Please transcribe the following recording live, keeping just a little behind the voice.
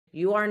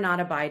you are not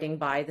abiding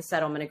by the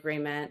settlement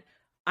agreement.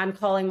 I'm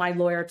calling my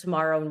lawyer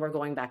tomorrow and we're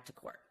going back to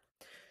court.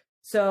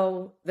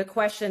 So the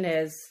question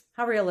is,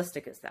 how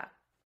realistic is that?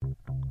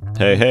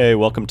 Hey,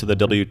 welcome to the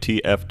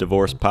WTF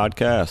Divorce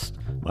Podcast.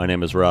 My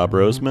name is Rob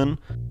Roseman.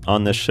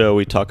 On this show,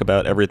 we talk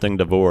about everything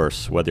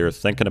divorce, whether you're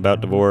thinking about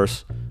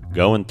divorce,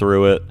 going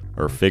through it,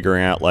 or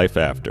figuring out life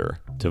after.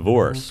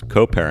 Divorce,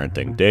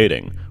 co-parenting,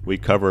 dating. We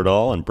cover it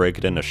all and break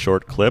it into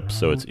short clips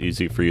so it's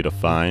easy for you to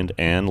find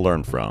and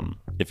learn from.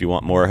 If you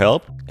want more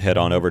help, head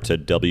on over to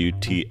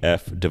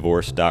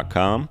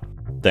WTFdivorce.com.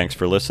 Thanks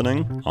for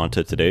listening. On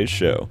to today's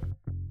show.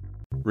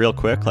 Real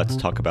quick, let's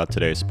talk about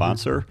today's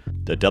sponsor.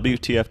 The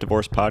WTF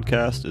Divorce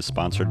Podcast is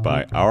sponsored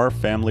by Our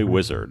Family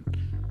Wizard.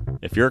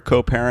 If you're a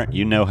co-parent,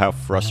 you know how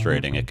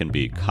frustrating it can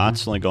be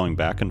constantly going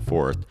back and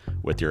forth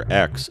with your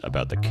ex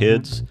about the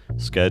kids,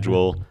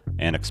 schedule,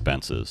 and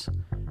expenses.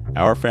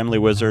 Our Family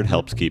Wizard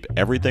helps keep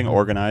everything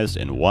organized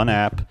in one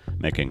app,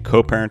 making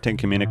co-parenting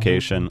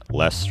communication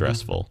less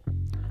stressful.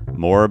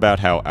 More about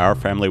how Our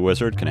Family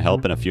Wizard can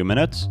help in a few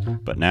minutes,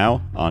 but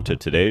now, on to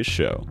today's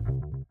show.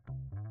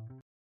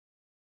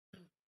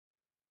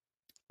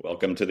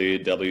 Welcome to the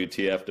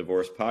WTF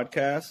Divorce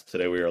Podcast.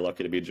 Today we are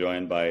lucky to be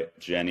joined by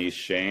Jenny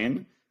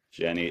Shane.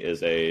 Jenny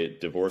is a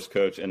divorce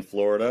coach in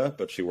Florida,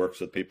 but she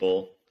works with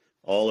people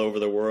all over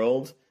the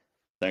world.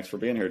 Thanks for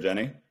being here,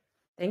 Jenny.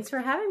 Thanks for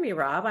having me,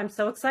 Rob. I'm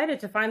so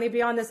excited to finally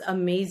be on this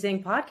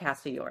amazing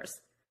podcast of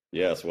yours.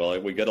 Yes, well,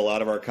 we get a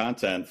lot of our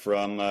content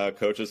from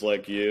coaches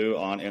like you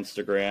on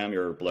Instagram.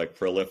 You're like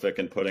prolific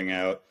in putting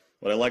out.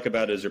 What I like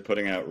about it is you're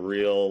putting out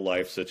real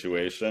life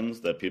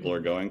situations that people are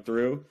going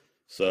through.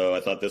 So I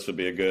thought this would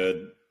be a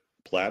good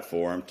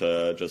platform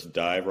to just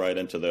dive right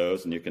into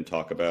those, and you can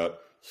talk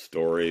about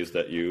stories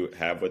that you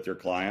have with your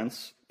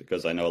clients,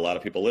 because I know a lot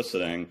of people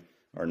listening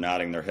are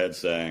nodding their head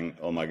saying,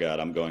 oh my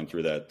God, I'm going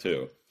through that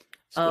too.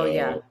 So,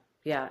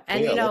 yeah.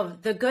 And you know,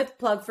 the good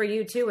plug for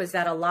you too is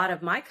that a lot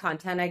of my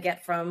content I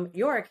get from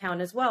your account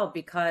as well,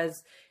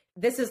 because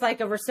this is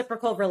like a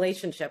reciprocal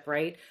relationship,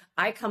 right?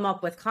 I come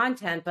up with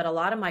content, but a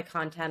lot of my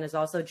content is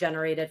also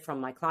generated from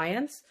my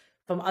clients,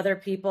 from other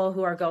people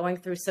who are going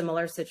through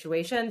similar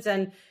situations.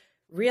 And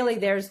really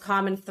there's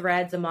common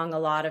threads among a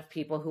lot of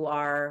people who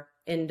are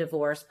in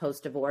divorce,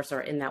 post-divorce,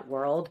 or in that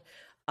world.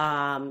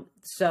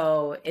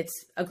 So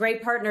it's a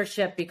great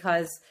partnership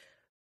because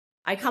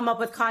I come up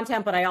with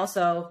content, but I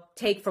also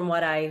take from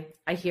what I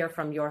hear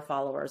from your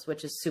followers,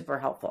 which is super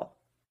helpful.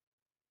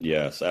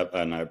 Yes,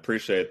 and I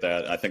appreciate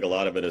that. I think a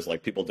lot of it is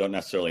like people don't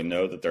necessarily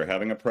know that they're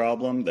having a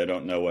problem. They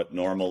don't know what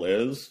normal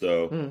is.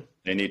 So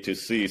they need to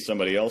see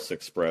somebody else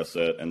express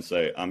it and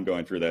say, I'm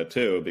going through that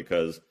too,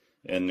 because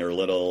in your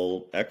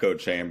little echo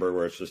chamber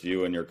where it's just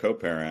you and your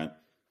co-parent,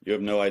 you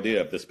have no idea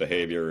if this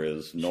behavior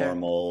is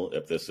normal,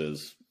 if this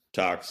is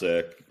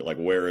toxic, like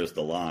where is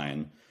the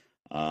line?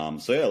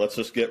 So yeah, let's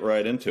just get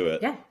right into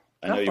it. Yeah,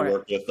 I know you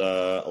work with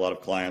a lot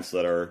of clients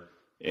that are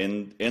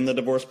in the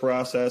divorce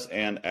process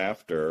and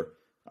after.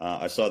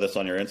 I saw this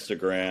on your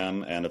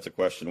Instagram, and it's a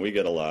question we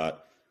get a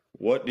lot.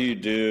 What do you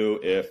do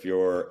if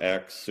your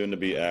ex,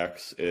 soon-to-be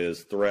ex,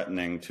 is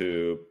threatening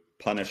to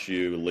punish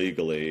you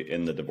legally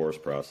in the divorce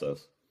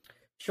process?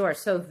 Sure.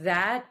 So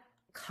that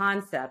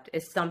concept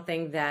is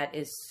something that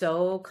is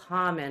so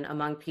common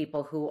among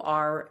people who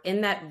are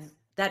in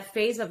that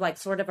phase of like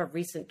sort of a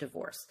recent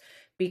divorce,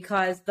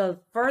 because the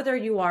further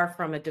you are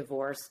from a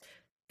divorce,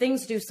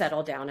 things do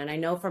settle down. And I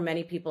know for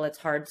many people, it's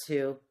hard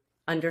to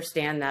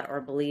understand that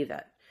or believe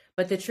it.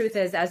 But the truth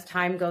is, as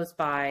time goes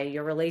by,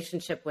 your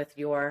relationship with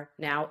your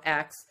now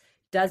ex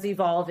does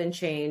evolve and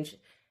change.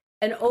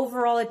 And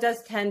overall, it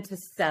does tend to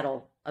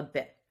settle a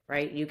bit,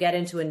 right? You get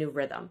into a new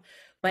rhythm.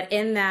 But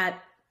in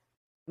that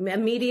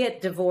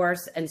immediate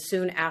divorce and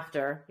soon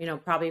after, you know,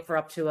 probably for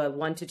up to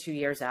 1 to 2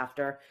 years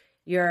after,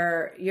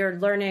 you're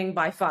learning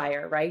by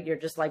fire, right? You're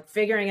just like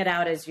figuring it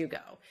out as you go.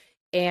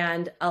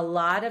 And a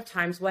lot of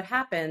times what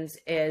happens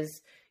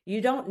is you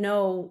don't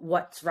know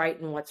what's right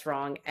and what's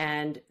wrong.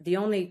 And the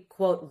only,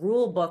 quote,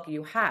 rule book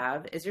you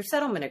have is your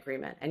settlement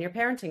agreement and your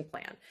parenting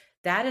plan.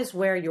 That is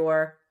where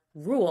your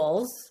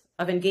rules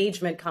of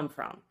engagement come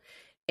from.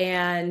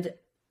 And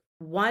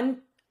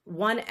one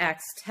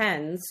ex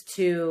tends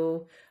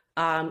to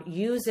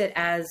use it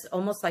as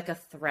almost like a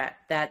threat,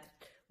 that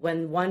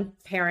when one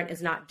parent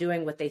is not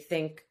doing what they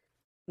think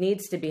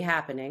needs to be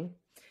happening,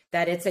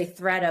 that it's a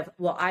threat of,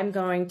 well, I'm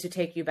going to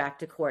take you back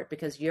to court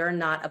because you're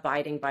not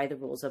abiding by the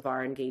rules of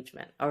our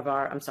engagement, of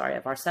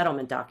our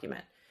settlement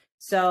document.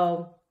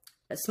 So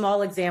a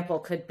small example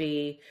could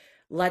be,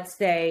 let's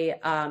say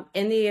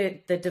in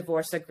the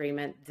divorce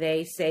agreement,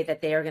 they say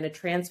that they are going to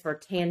transfer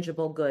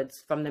tangible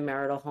goods from the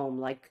marital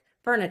home, like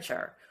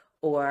furniture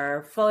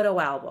or photo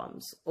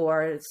albums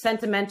or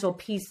sentimental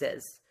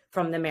pieces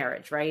from the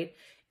marriage, right?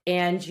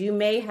 And you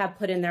may have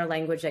put in their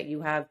language that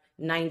you have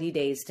 90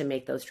 days to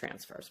make those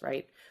transfers,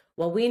 right?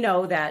 Well, we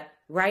know that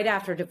right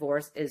after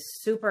divorce is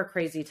super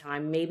crazy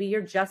time. Maybe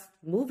you're just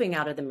moving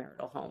out of the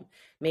marital home.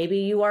 Maybe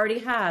you already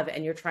have,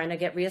 and you're trying to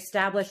get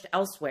reestablished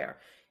elsewhere.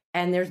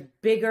 And there's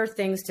bigger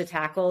things to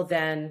tackle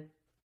than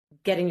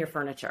getting your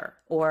furniture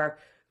or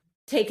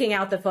taking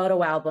out the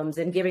photo albums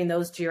and giving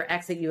those to your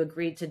ex that you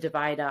agreed to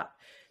divide up.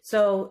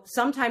 So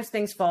sometimes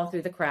things fall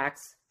through the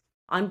cracks,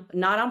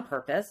 not on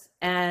purpose.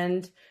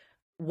 And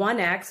one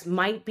ex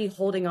might be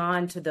holding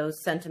on to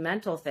those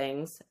sentimental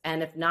things,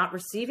 and if not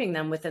receiving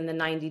them within the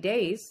 90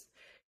 days,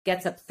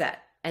 gets upset.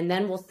 And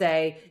then will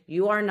say,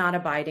 you are not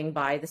abiding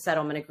by the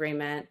settlement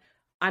agreement.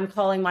 I'm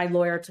calling my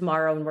lawyer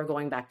tomorrow and we're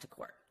going back to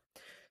court.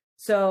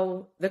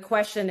 So the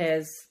question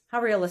is,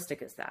 how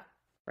realistic is that,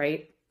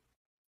 right?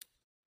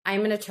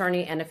 I'm an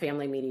attorney and a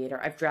family mediator.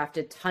 I've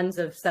drafted tons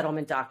of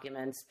settlement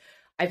documents.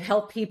 I've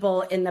helped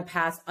people in the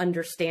past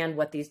understand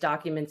what these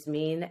documents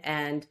mean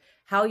and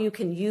how you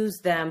can use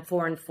them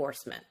for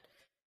enforcement.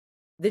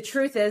 The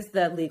truth is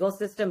the legal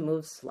system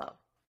moves slow.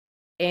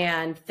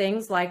 And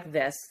things like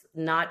this,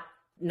 not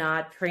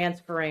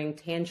transferring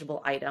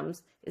tangible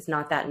items, is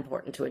not that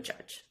important to a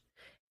judge.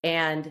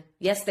 And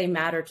yes, they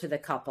matter to the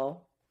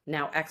couple,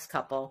 now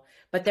ex-couple,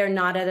 but they're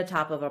not at the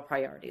top of a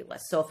priority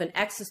list. So if an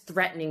ex is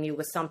threatening you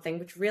with something,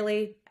 which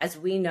really, as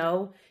we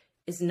know,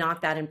 is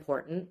not that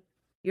important,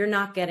 you're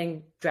not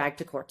getting dragged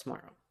to court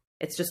tomorrow.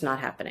 It's just not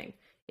happening.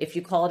 If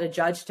you call it a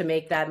judge to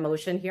make that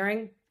motion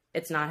hearing,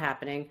 it's not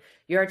happening.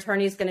 Your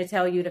attorney is going to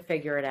tell you to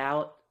figure it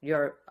out,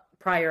 your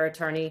prior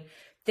attorney.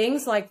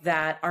 Things like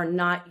that are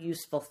not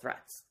useful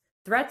threats.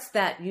 Threats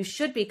that you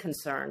should be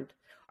concerned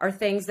are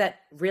things that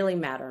really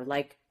matter,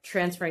 like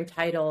transferring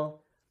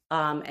title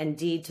and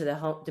deed to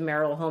the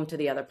marital home to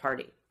the other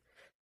party,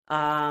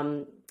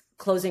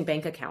 closing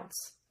bank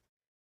accounts,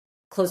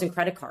 closing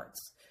credit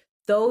cards.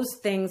 Those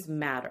things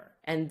matter.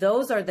 And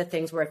those are the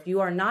things where if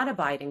you are not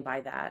abiding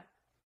by that,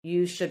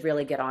 you should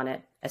really get on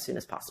it as soon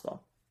as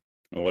possible.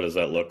 What does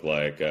that look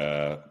like?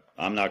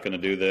 I'm not going to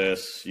do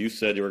this. You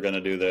said you were going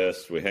to do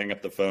this. We hang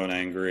up the phone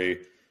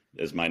angry.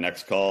 Is my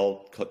next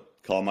call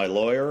my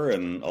lawyer,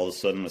 and all of a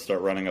sudden I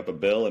start running up a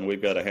bill and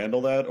we've got to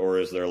handle that? Or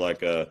is there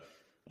like a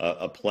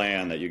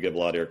plan that you give a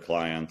lot of your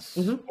clients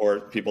or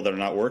people that are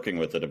not working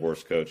with the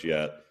divorce coach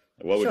yet?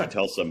 What would you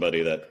tell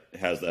somebody that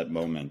has that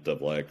moment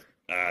of like,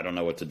 I don't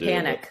know what to do?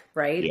 Panic,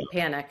 right? Yeah.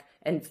 Panic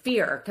and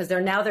fear, because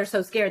they're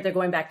so scared they're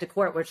going back to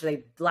court, which is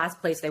the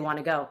last place they want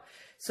to go.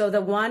 So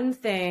the one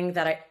thing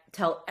that I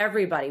tell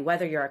everybody,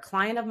 whether you're a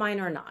client of mine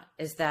or not,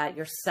 is that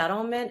your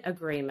settlement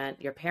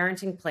agreement, your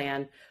parenting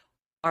plan,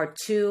 are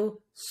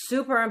two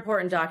super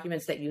important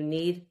documents that you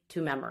need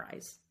to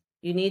memorize.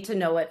 You need to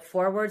know it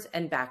forwards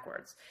and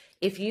backwards.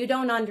 If you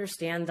don't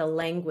understand the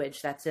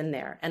language that's in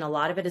there, and a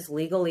lot of it is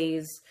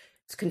legalese,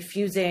 it's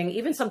confusing,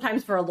 even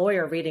sometimes for a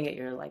lawyer reading it,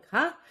 you're like,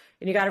 huh?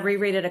 And you got to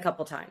reread it a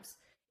couple times.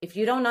 If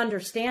you don't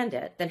understand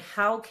it, then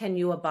how can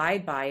you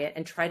abide by it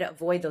and try to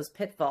avoid those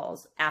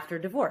pitfalls after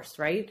divorce,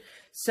 right?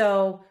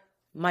 So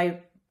my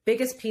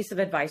biggest piece of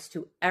advice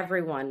to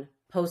everyone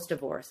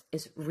post-divorce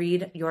is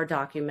read your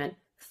document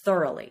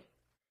thoroughly.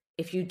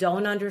 If you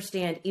don't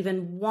understand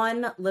even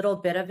one little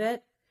bit of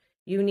it,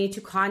 you need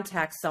to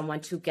contact someone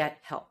to get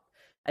help.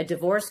 A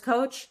divorce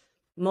coach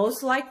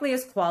most likely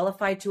is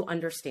qualified to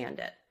understand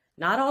it.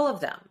 Not all of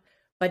them,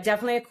 but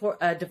definitely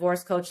a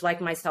divorce coach like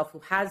myself who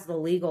has the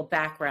legal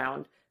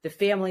background, the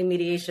family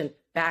mediation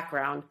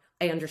background.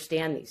 I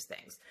understand these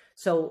things.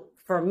 So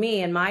for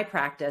me in my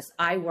practice,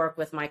 I work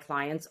with my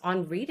clients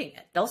on reading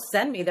it. They'll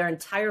send me their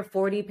entire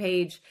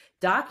 40-page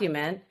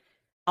document.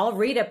 I'll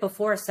read it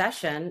before a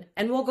session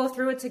and we'll go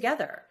through it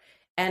together.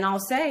 And I'll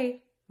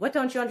say, what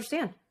don't you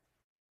understand?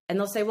 And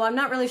they'll say, well, I'm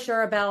not really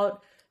sure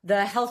about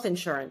the health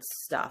insurance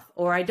stuff,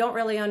 or I don't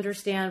really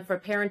understand for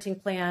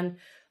parenting plan.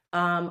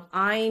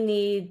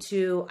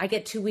 I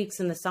get 2 weeks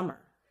in the summer,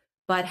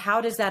 but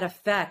how does that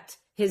affect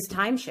his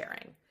time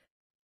sharing?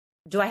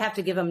 Do I have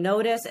to give him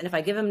notice? And if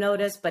I give him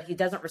notice, but he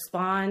doesn't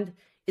respond,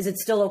 is it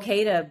still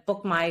okay to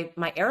book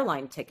my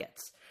airline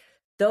tickets?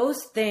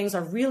 Those things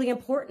are really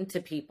important to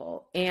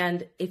people.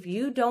 And if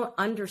you don't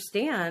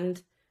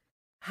understand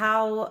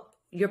how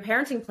your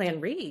parenting plan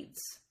reads,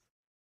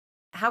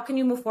 how can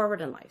you move forward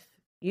in life?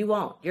 You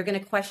won't. You're going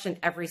to question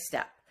every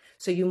step.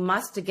 So you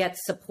must get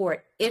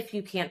support if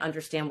you can't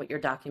understand what your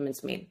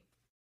documents mean.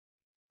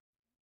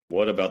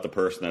 What about the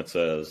person that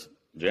says,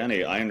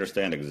 Jenny, I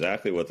understand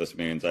exactly what this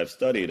means. I've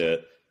studied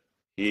it.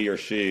 He or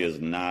she is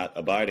not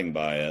abiding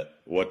by it.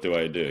 What do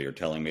I do? You're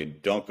telling me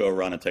don't go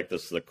run and take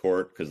this to the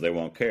court because they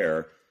won't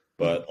care.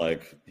 But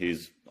like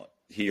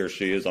he or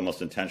she is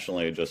almost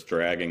intentionally just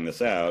dragging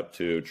this out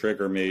to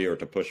trigger me or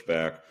to push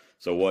back.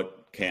 So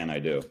what can I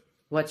do?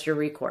 What's your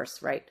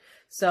recourse, right?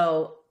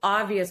 So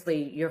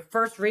obviously your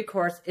first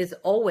recourse is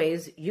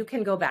always you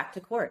can go back to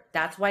court.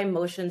 That's why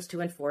motions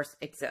to enforce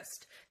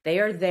exist. They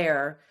are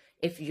there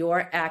if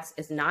your ex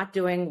is not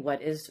doing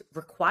what is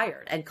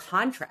required and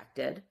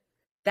contracted.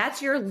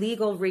 That's your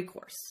legal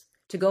recourse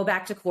to go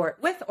back to court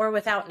with or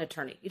without an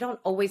attorney. You don't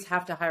always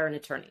have to hire an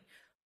attorney.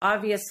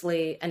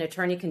 Obviously, an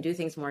attorney can do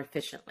things more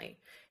efficiently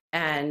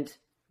and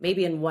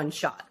maybe in one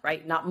shot,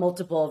 right? Not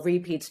multiple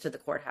repeats to the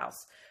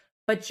courthouse.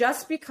 But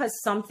just because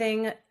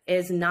something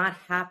is not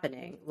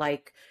happening,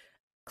 like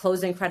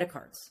closing credit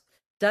cards,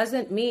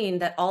 doesn't mean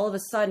that all of a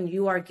sudden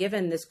you are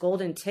given this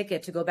golden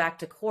ticket to go back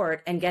to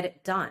court and get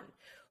it done.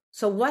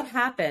 So what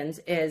happens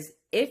is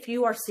if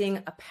you are seeing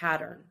a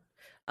pattern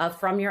of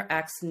from your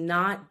ex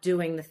not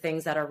doing the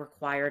things that are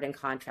required and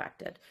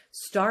contracted,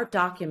 start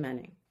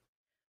documenting,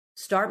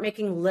 start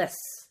making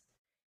lists.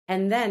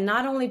 And then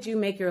not only do you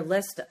make your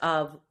list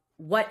of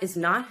what is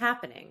not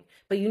happening,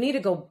 but you need to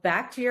go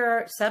back to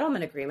your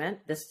settlement agreement.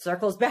 This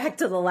circles back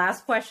to the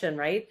last question,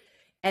 right?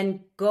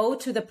 And go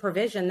to the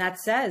provision that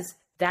says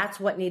that's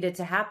what needed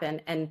to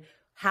happen. And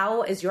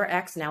how is your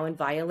ex now in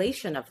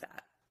violation of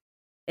that?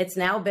 It's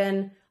now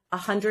been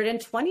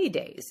 120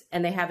 days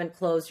and they haven't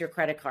closed your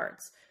credit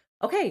cards.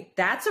 Okay,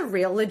 that's a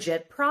real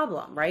legit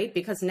problem, right?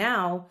 Because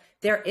now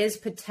there is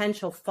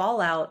potential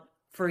fallout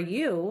for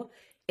you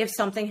if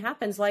something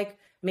happens, like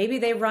maybe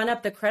they run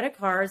up the credit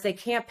cards, they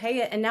can't pay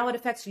it, and now it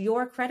affects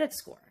your credit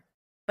score.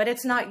 But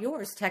it's not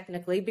yours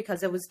technically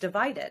because it was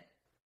divided.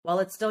 Well,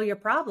 it's still your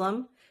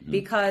problem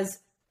because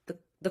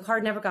the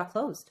card never got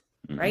closed,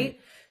 right?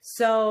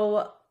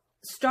 So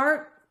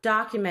start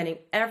documenting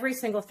every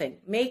single thing,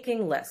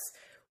 making lists.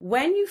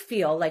 When you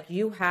feel like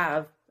you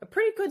have a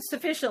pretty good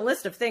sufficient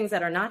list of things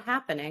that are not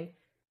happening,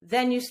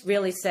 then you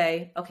really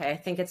say, okay, I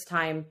think it's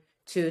time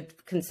to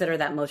consider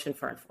that motion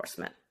for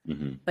enforcement.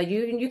 But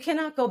you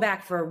cannot go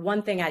back for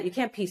one thing out. You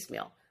can't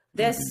piecemeal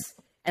this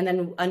and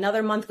then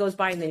another month goes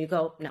by and then you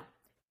go, no,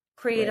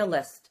 create a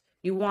list.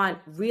 You want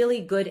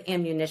really good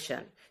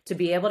ammunition to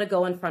be able to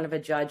go in front of a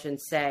judge and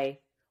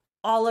say,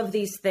 all of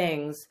these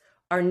things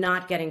are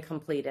not getting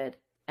completed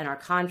and are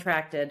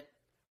contracted.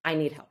 I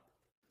need help.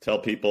 Tell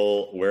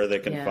people where they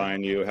can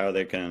find you, how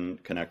they can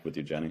connect with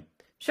you, Jenny.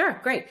 Sure.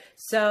 Great.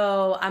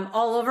 So I'm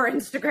all over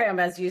Instagram,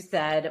 as you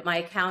said. My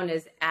account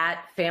is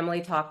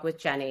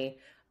 @FamilyTalkWithJenny.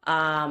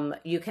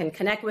 You can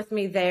connect with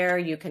me there.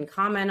 You can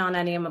comment on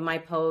any of my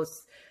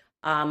posts.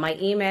 My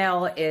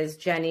email is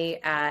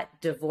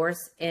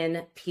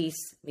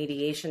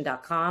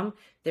jenny@divorceinpeacemediation.com.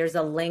 There's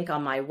a link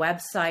on my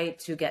website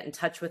to get in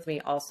touch with me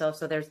also.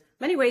 So there's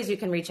many ways you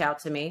can reach out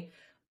to me.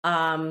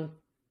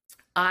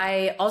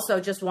 I also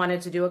just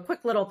wanted to do a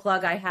quick little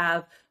plug. I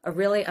have a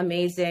really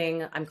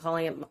amazing, I'm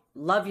calling it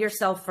Love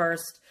Yourself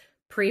First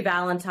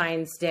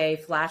pre-Valentine's Day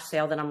flash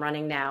sale that I'm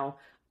running now.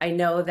 I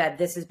know that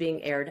this is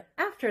being aired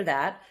after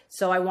that.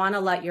 So I want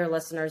to let your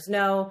listeners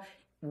know,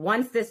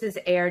 once this is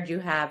aired, you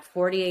have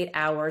 48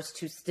 hours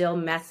to still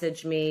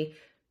message me,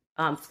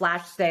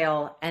 flash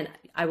sale, and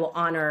I will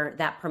honor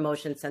that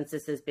promotion since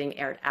this is being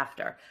aired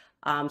after.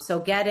 So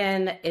get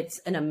in. It's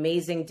an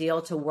amazing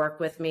deal to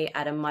work with me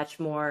at a much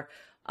more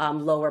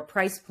lower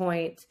price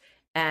point.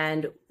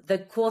 And the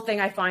cool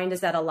thing I find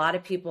is that a lot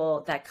of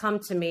people that come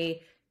to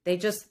me, they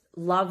just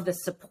love the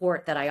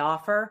support that I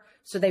offer.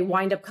 So they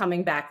wind up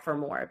coming back for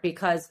more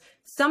because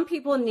some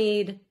people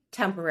need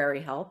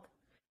temporary help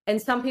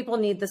and some people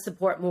need the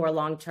support more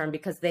long-term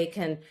because they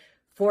can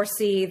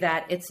foresee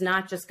that it's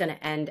not just going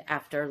to end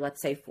after,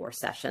 let's say, 4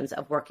 sessions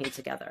of working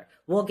together.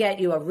 We'll get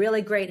you a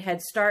really great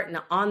head start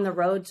and on the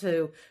road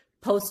to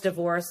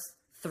post-divorce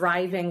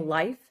thriving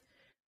life,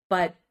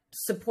 but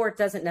support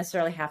doesn't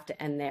necessarily have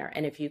to end there.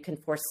 And if you can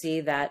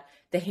foresee that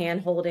the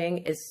hand-holding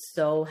is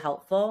so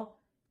helpful,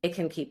 it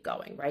can keep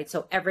going, right?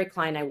 So every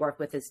client I work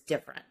with is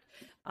different.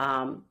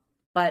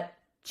 But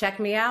check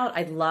me out.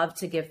 I'd love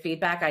to give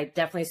feedback. I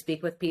definitely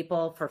speak with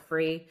people for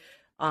free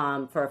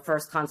for a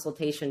first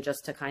consultation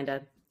just to kind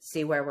of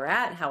see where we're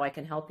at, how I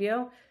can help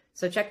you.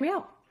 So check me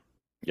out.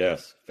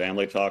 Yes,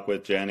 Family Talk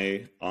with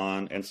Jenny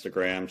on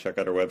Instagram. Check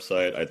out our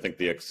website. I think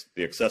the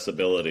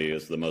accessibility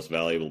is the most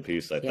valuable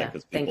piece, I think,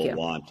 because people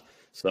want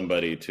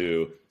somebody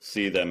to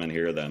see them and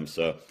hear them.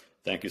 So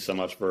thank you so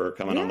much for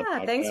coming on the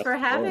podcast. Thanks for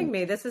having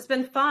me. This has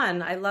been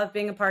fun. I love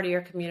being a part of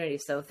your community,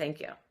 so thank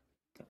you.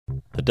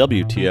 The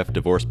WTF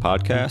Divorce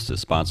Podcast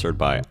is sponsored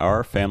by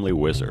Our Family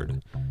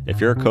Wizard.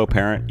 If you're a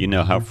co-parent, you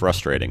know how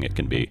frustrating it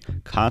can be,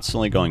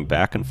 constantly going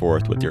back and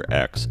forth with your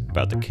ex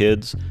about the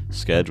kids,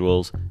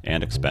 schedules,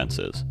 and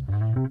expenses.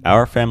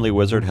 Our Family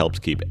Wizard helps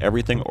keep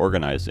everything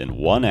organized in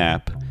one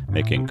app,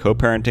 making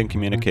co-parenting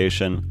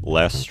communication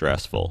less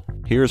stressful.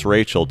 Here's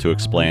Rachel to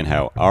explain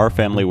how Our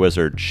Family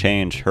Wizard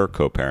changed her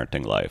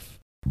co-parenting life.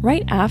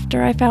 Right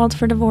after I filed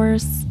for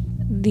divorce,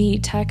 the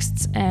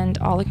texts and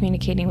all the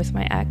communicating with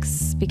my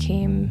ex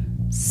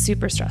became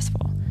super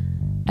stressful.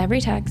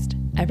 Every text,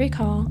 every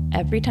call,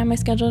 every time I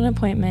scheduled an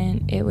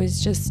appointment, it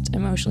was just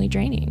emotionally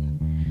draining.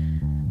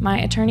 My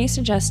attorney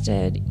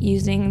suggested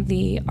using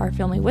the Our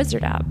Family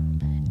Wizard app,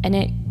 and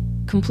it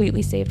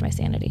completely saved my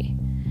sanity.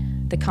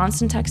 The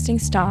constant texting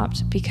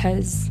stopped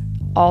because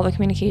all the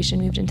communication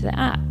moved into the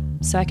app,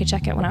 so I could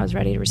check it when I was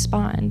ready to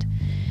respond.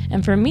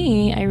 And for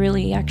me, I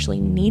really actually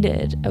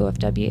needed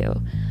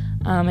OFW.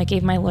 I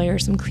gave my lawyer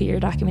some clear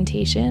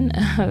documentation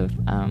of,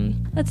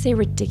 let's say,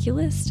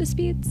 ridiculous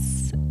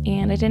disputes,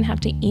 and I didn't have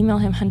to email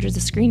him hundreds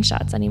of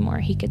screenshots anymore.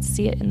 He could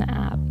see it in the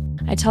app.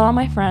 I tell all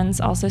my friends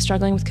also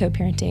struggling with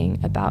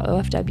co-parenting about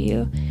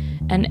OFW,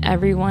 and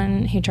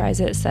everyone who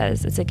tries it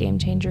says it's a game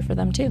changer for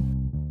them too.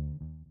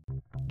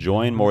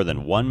 Join more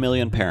than 1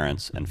 million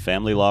parents and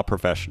family law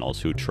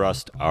professionals who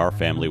trust Our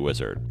Family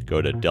Wizard.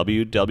 Go to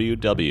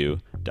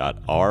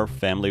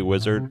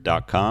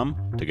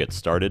www.ourfamilywizard.com to get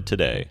started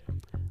today.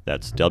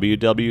 That's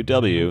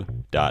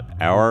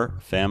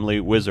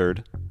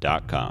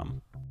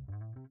www.ourfamilywizard.com.